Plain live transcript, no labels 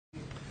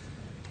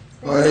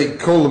I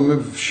call the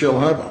move of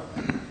Shellharbour.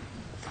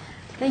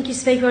 Thank you,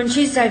 Speaker. On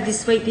Tuesday of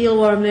this week, the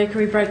Illawarra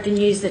Mercury broke the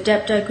news that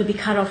Dapto could be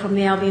cut off from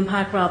the Albion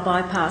Park Rail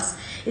Bypass.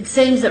 It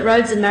seems that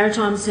Roads and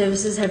Maritime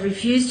Services have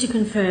refused to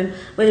confirm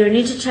whether an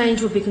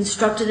interchange will be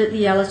constructed at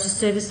the Yallah to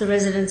service the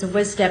residents of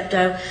West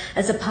Dapto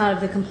as a part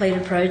of the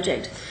completed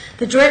project.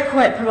 The direct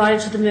quote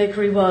provided to the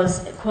Mercury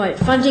was, quote,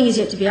 "Funding is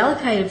yet to be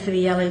allocated for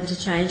the Yallah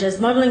interchange as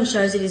modelling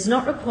shows it is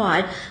not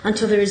required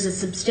until there is a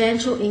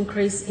substantial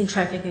increase in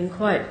traffic," end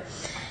quote.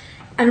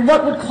 And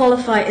what would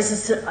qualify as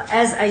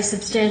a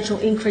substantial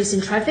increase in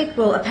traffic?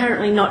 Well,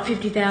 apparently not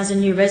 50,000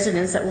 new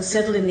residents that will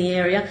settle in the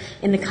area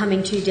in the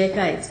coming 2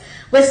 decades.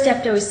 West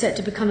Dapto is set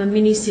to become a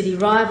mini-city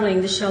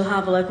rivalling the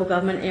Shellharbour local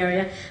government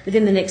area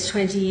within the next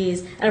 20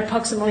 years, at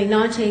approximately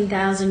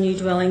 19,000 new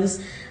dwellings,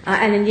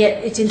 and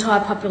yet its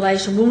entire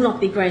population will not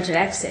be granted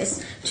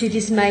access to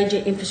this major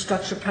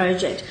infrastructure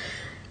project.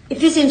 If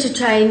this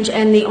interchange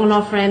and the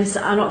on-off ramps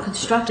are not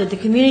constructed, the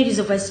communities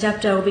of West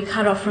Dapto will be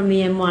cut off from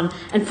the M1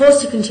 and forced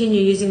to continue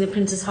using the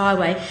Princes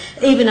Highway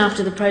even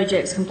after the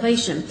project's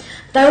completion.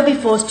 They will be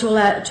forced to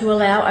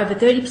allow over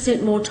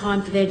 30% more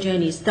time for their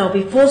journeys. They will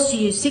be forced to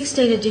use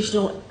 16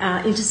 additional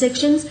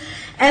intersections,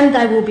 and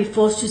they will be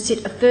forced to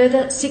sit a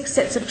further 6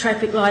 sets of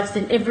traffic lights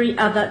than every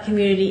other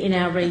community in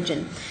our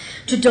region.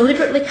 To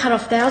deliberately cut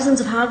off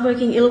thousands of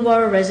hard-working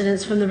Illawarra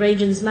residents from the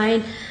region's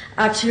main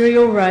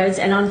arterial roads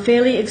and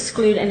unfairly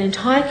exclude an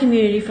entire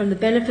community from the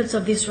benefits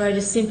of this road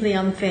is simply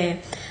unfair.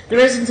 The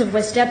residents of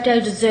West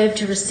Dapto deserve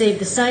to receive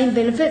the same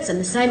benefits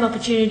and the same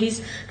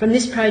opportunities from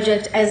this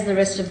project as the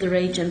rest of the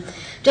region.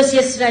 Just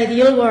yesterday,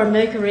 the Illawarra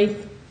Mercury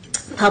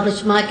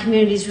published my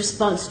community's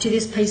response to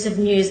this piece of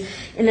news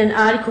in an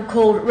article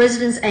called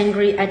 "Residents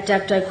Angry at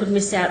Dapto Could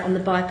Miss Out on the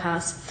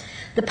Bypass."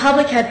 The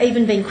public have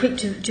even been quick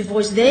to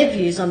voice their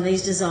views on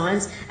these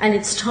designs, and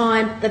it's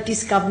time that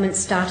this government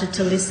started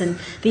to listen.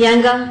 The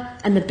anger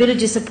and the bitter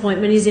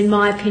disappointment is, in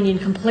my opinion,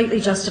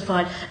 completely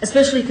justified,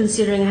 especially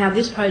considering how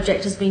this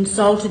project has been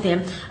sold to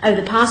them over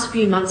the past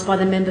few months by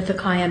the member for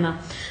Kiama.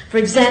 For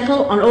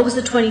example, on August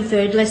the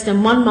 23rd, less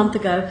than 1 month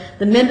ago,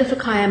 the member for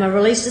Kiama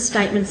released a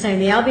statement saying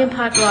the Albion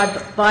Park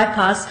Rail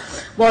Bypass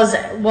was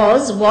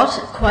what,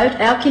 quote,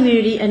 "our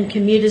community and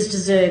commuters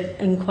deserve,"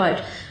 end quote.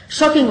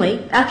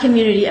 Shockingly, our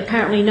community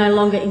apparently no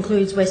longer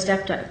includes West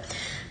Dapto.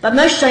 But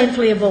most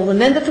shamefully of all, the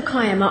member for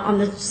Kiama on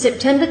the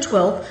September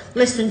 12th,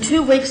 less than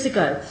 2 weeks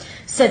ago,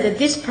 said that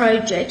this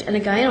project, and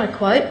again I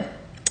quote,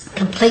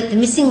 "complete the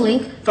missing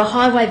link for a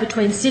highway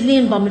between Sydney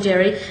and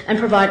Bomaderry and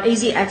provide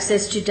easy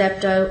access to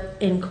Dapto,"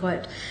 end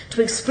quote.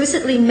 To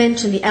explicitly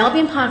mention the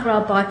Albion Park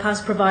Rail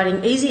Bypass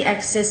providing easy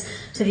access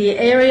to the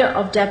area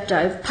of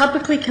Dapto,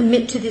 publicly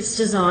commit to this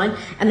design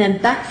and then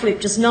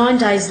backflip just 9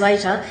 days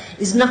later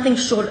is nothing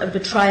short of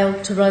betrayal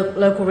to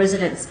local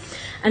residents.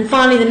 And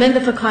finally, the member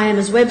for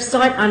Kiama's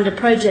website, under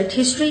project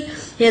history,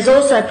 he has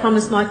also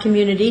promised my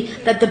community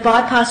that the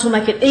bypass will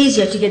make it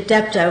easier to get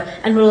Dapto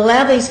and will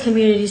allow these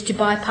communities to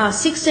bypass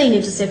 16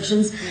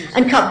 intersections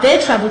and cut their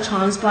travel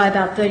times by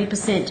about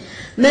 30%.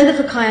 Member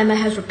for Kiama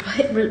has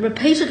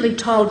repeatedly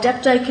told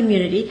Dapto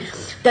community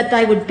that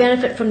they would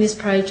benefit from this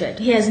project.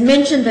 He has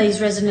mentioned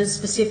these residents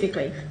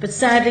specifically, but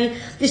sadly,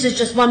 this is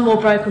just one more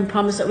broken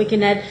promise that we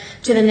can add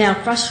to the now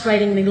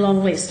frustratingly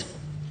long list.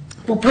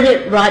 We'll put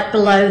it right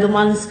below the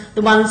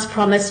ones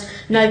promised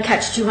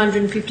no-catch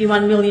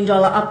 $251 million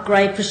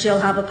upgrade for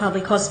Shellharbour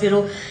Public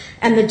Hospital,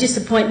 and the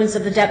disappointments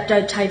of the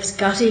Dapto tapes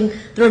gutting,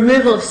 the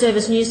removal of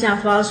Service New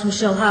South Wales from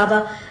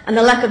Shellharbour, and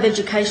the lack of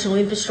educational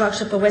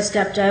infrastructure for West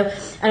Dapto,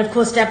 and of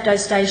course Dapto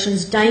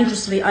Station's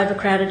dangerously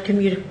overcrowded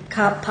commuter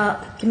car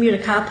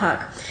park.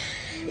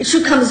 It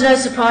should come as no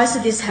surprise to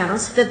this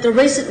House that the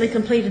recently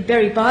completed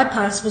Berry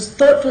Bypass was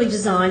thoughtfully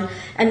designed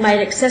and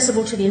made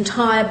accessible to the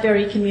entire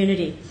Berry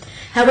community.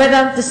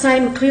 However, the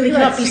same clearly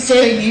cannot be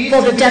said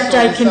for the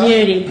Dapto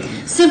community.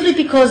 Simply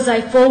because they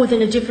fall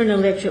within a different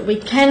electorate, we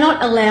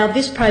cannot allow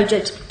this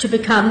project to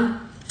become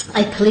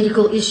a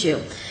political issue.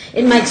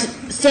 It makes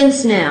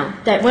sense now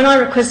that when I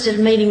requested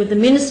a meeting with the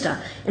Minister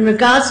in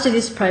regards to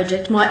this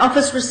project, my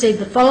office received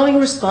the following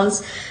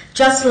response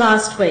just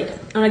last week.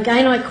 And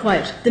again I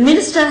quote, "The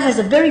Minister has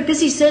a very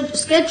busy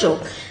schedule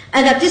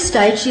and at this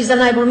stage she is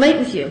unable to meet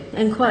with you,"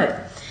 end quote.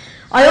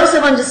 I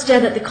also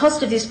understand that the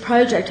cost of this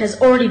project has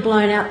already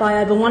blown out by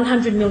over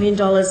 $100 million,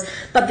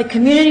 but the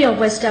community of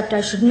West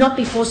Dapto should not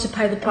be forced to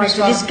pay the price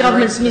for this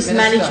government's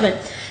mismanagement.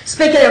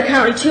 Speaker, there are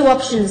currently 2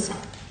 options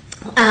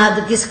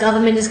that this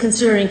government is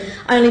considering.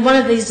 Only one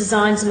of these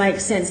designs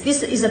makes sense.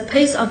 This is a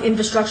piece of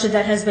infrastructure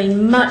that has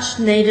been much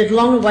needed,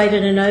 long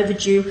awaited and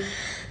overdue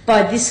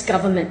by this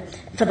government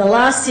for the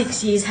last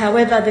 6 years.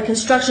 However, the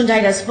construction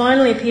date has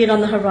finally appeared on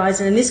the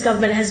horizon, and this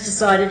government has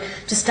decided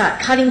to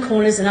start cutting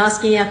corners and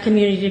asking our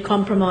community to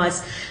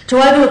compromise. To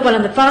overlook one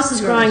of the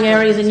fastest growing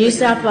areas in New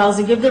South Wales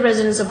and give the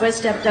residents of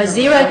West Dapto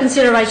zero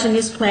consideration in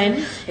this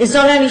plan is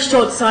not only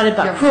short-sighted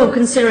but cruel,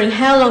 considering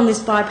how long this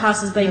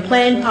bypass has been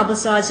planned,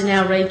 publicised in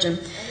our region.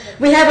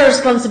 We have a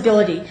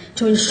responsibility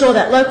to ensure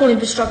that local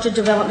infrastructure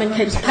development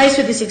keeps pace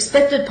with this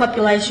expected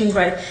population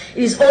growth.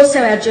 It is also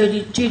our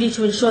duty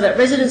to ensure that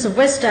residents of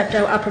West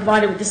Dapto are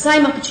provided with the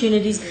same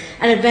opportunities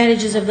and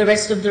advantages of the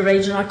rest of the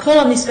region. I call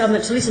on this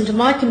government to listen to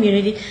my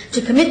community,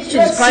 to commit to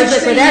this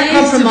project without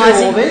compromise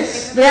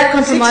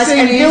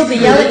and build the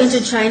Yallah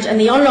interchange and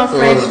the on-off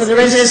ramps for the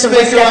residents of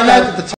West Dapto.